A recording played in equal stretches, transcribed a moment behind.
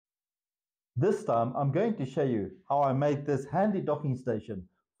This time I'm going to show you how I made this handy docking station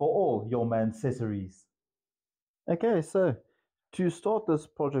for all your mancessories. Okay, so to start this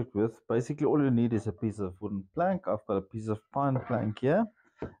project with, basically all you need is a piece of wooden plank. I've got a piece of pine plank here.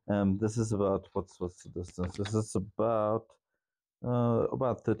 This is about, what's the distance? This is about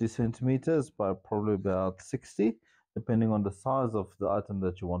 30 centimeters by probably about 60, depending on the size of the item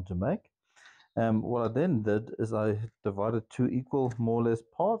that you want to make. What I then did is I divided two equal, more or less,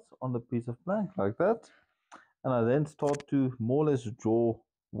 parts on the piece of plank like that. And I then start to more or less draw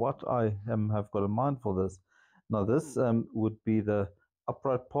what I have got in mind for this. Now this would be the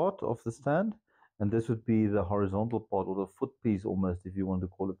upright part of the stand, and this would be the horizontal part, or the foot piece almost, if you want to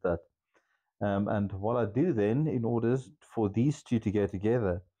call it that. And what I do then, in order for these two to go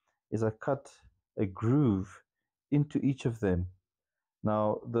together, is I cut a groove into each of them.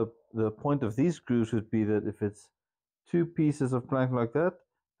 Now the point of these grooves would be that if it's two pieces of plank like that,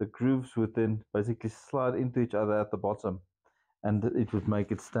 the grooves would then basically slide into each other at the bottom, and it would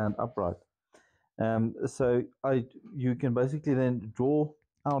make it stand upright. So you can basically then draw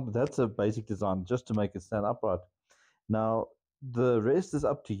out, that's a basic design just to make it stand upright. Now the rest is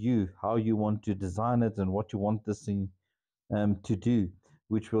up to you, how you want to design it and what you want this thing to do,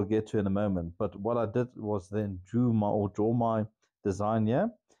 which we'll get to in a moment. But what I did was then draw my design here.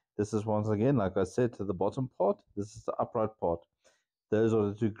 This is, once again, like I said, to the bottom part. This is the upright part. Those are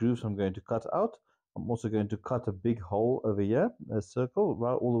the two grooves I'm going to cut out. I'm also going to cut a big hole over here, a circle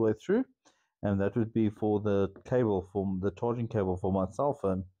right all the way through, and that would be for the cable, for the charging cable for my cell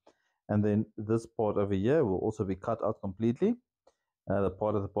phone. And then this part over here will also be cut out completely. The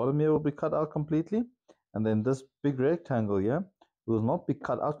part at the bottom here will be cut out completely, and then this big rectangle here will not be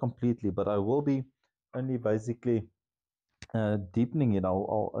cut out completely, but I will be only basically deepening it.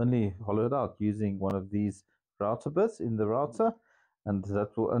 I'll only hollow it out using one of these router bits in the router, and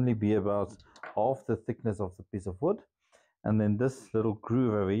that will only be about half the thickness of the piece of wood. And then this little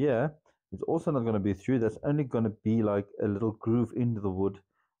groove over here is also not going to be through. That's only going to be like a little groove into the wood,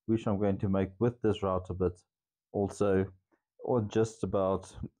 which I'm going to make with this router bit also, or just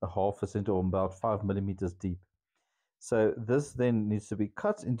about a half a cent, or about 5 millimeters deep. So this then needs to be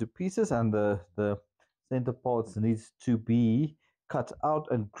cut into pieces, and the center parts needs to be cut out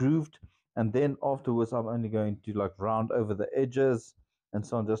and grooved, and then afterwards I'm only going to like round over the edges and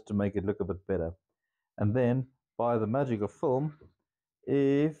so on, just to make it look a bit better. And then by the magic of film,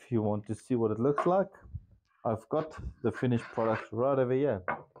 if you want to see what it looks like, I've got the finished product right over here,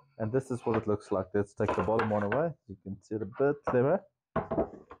 and this is what it looks like. Let's take the bottom one away. You can see it a bit clearer,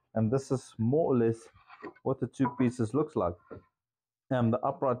 and this is more or less what the two pieces looks like. The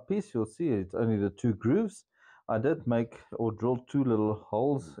upright piece, you'll see it's only the two grooves. I did make or drill two little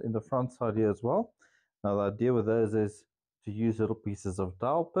holes in the front side here as well. Now the idea with those is to use little pieces of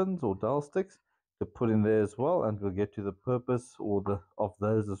dowel pins or dowel sticks to put in there as well, and we'll get to the purpose of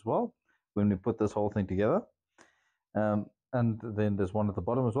those as well when we put this whole thing together. And then there's one at the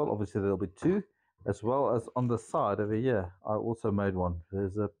bottom as well. Obviously there'll be two, as well as on the side over here. I also made one.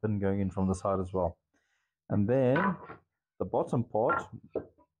 There's a pin going in from the side as well. And then the bottom part,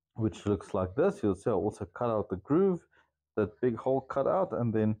 which looks like this, you'll see I also cut out the groove, that big hole cut out,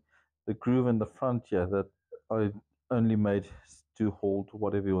 and then the groove in the front here that I only made to hold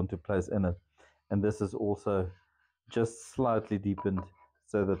whatever you want to place in it. And this is also just slightly deepened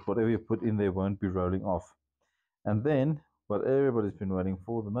so that whatever you put in there won't be rolling off. And then what everybody's been waiting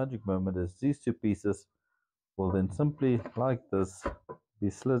for, the magic moment, is these two pieces will then simply, like this,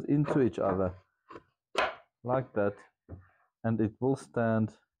 be slid into each other like that, and it will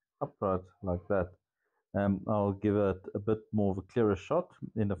stand upright like that. I'll give it a bit more of a clearer shot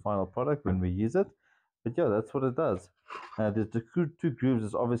in the final product when we use it, but yeah, that's what it does. The two grooves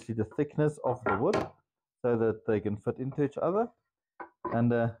is obviously the thickness of the wood, so that they can fit into each other,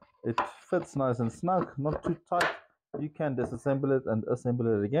 and it fits nice and snug, not too tight. You can disassemble it and assemble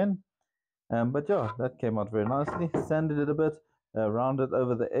it again, but yeah, that came out very nicely. Sanded it a bit, rounded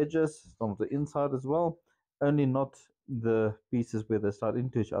over the edges, some of the inside as well, only not the pieces where they slide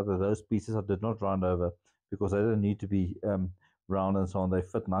into each other. Those pieces I did not round over because they don't need to be round and so on. They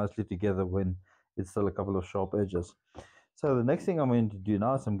fit nicely together when it's still a couple of sharp edges. So the next thing I'm going to do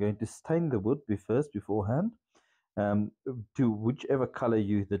now is I'm going to stain the wood beforehand, to whichever color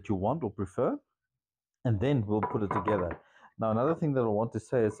that you want or prefer, and then we'll put it together. Now another thing that I want to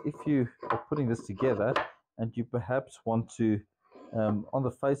say is, if you are putting this together and you perhaps want to on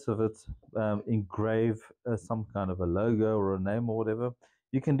the face of it engrave some kind of a logo or a name or whatever,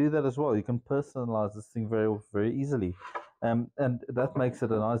 you can do that as well. You can personalize this thing very, very easily, and that makes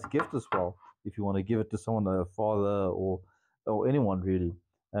it a nice gift as well if you want to give it to someone, a father or anyone really.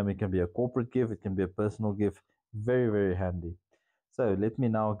 It can be a corporate gift, it can be a personal gift. Very, very handy. So let me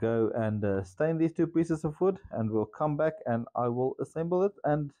now go and stain these two pieces of wood, and we'll come back and I will assemble it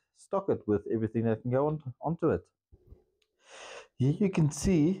and stock it with everything that can go onto it. Here you can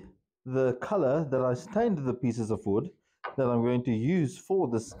see the color that I stained the pieces of wood that I'm going to use for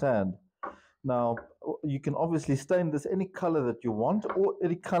the stand. Now, you can obviously stain this any color that you want, or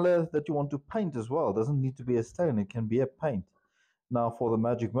any color that you want to paint as well. It doesn't need to be a stain, it can be a paint. Now for the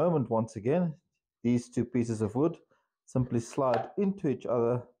magic moment, once again, these two pieces of wood simply slide into each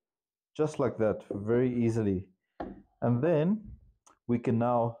other just like that, very easily. And then we can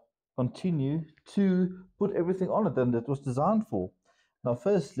now continue to put everything on it that it was designed for. Now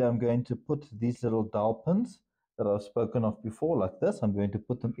firstly, I'm going to put these little dowel pins that I've spoken of before like this. I'm going to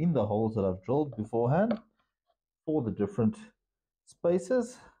put them in the holes that I've drilled beforehand for the different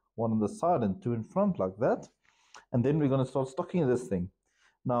spaces, one on the side and two in front like that. And then we're going to start stocking this thing.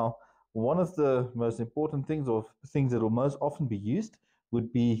 Now, one of the most important things, or things that will most often be used,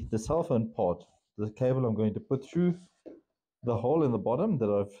 would be the cell phone part. The cable I'm going to put through the hole in the bottom that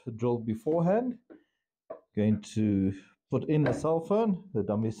I've drilled beforehand. Going to put in a cell phone, the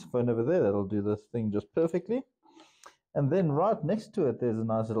dummy phone over there, that'll do this thing just perfectly. And then right next to it, there's a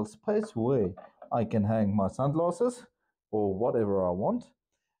nice little space where I can hang my sunglasses or whatever I want.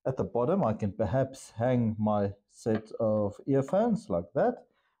 At the bottom, I can perhaps hang my set of earphones like that,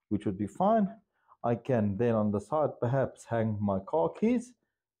 which would be fine. I can then on the side perhaps hang my car keys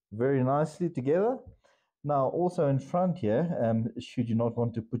very nicely together. Now also in front here, should you not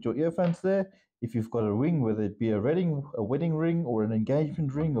want to put your earphones there, if you've got a ring, whether it be a wedding ring or an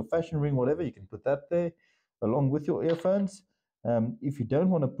engagement ring or fashion ring, whatever, you can put that there along with your earphones. If you don't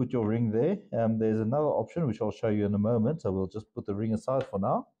want to put your ring there, there's another option which I'll show you in a moment. So we'll just put the ring aside for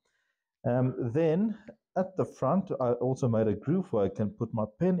now. Then at the front, I also made a groove where I can put my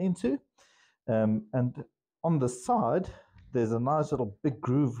pen into. And on the side, there's a nice little big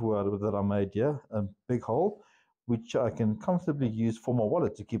groove that I made here, a big hole, which I can comfortably use for my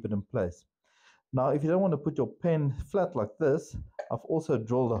wallet to keep it in place. Now, if you don't want to put your pen flat like this, I've also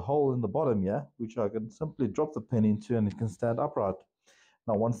drilled a hole in the bottom here, which I can simply drop the pen into and it can stand upright.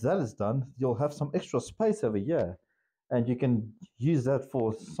 Now, once that is done, you'll have some extra space over here. And you can use that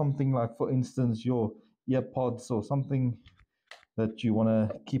for something like, for instance, your earpods or something that you want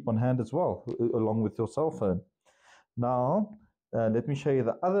to keep on hand as well, along with your cell phone. Now, let me show you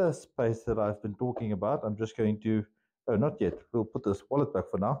the other space that I've been talking about. I'm just going to, oh, not yet. We'll put this wallet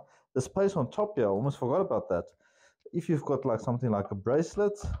back for now. The space on top here, I almost forgot about that. If you've got like something like a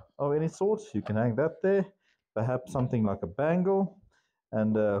bracelet of any sort, you can hang that there. Perhaps something like a bangle.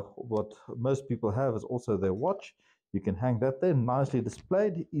 And what most people have is also their watch. You can hang that there, nicely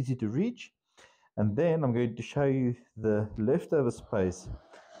displayed, easy to reach. And then I'm going to show you the leftover space,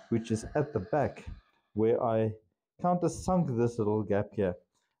 which is at the back, where I countersunk this little gap here.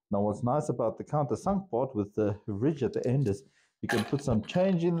 Now what's nice about the countersunk part with the ridge at the end is you can put some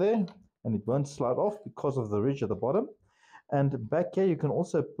change in there and it won't slide off because of the ridge at the bottom. And back here you can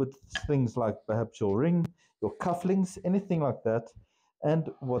also put things like perhaps your ring, your cufflinks, anything like that. And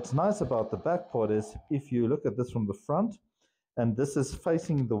what's nice about the back part is if you look at this from the front, and this is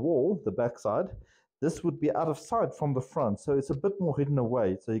facing the wall, the back side, this would be out of sight from the front. So it's a bit more hidden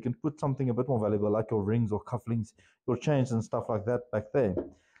away. So you can put something a bit more valuable like your rings or cufflinks, your chains and stuff like that back there.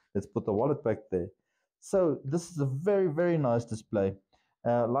 Let's put the wallet back there. So this is a very, very nice display.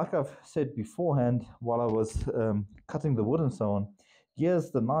 Like I've said beforehand, while I was cutting the wood and so on, here's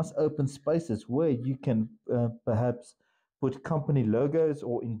the nice open spaces where you can perhaps put company logos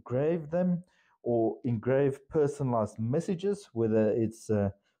or engrave them, or engrave personalized messages, whether it's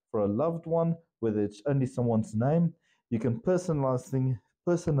for a loved one, whether it's only someone's name. You can personalize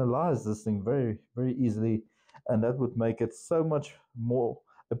this thing very, very easily, and that would make it so much more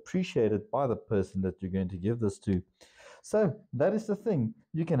appreciated by the person that you're going to give this to. So that is the thing.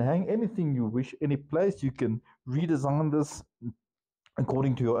 You can hang anything you wish, any place. You can redesign this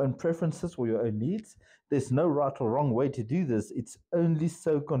according to your own preferences or your own needs. There's no right or wrong way to do this. It's only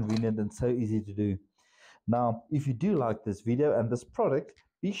so convenient and so easy to do. Now, if you do like this video and this product,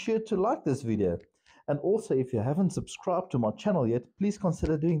 be sure to like this video. And also, if you haven't subscribed to my channel yet, please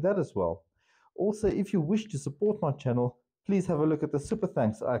consider doing that as well. Also, if you wish to support my channel, please have a look at the super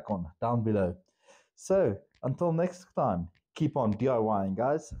thanks icon down below. So, until next time, keep on DIYing,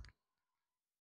 guys.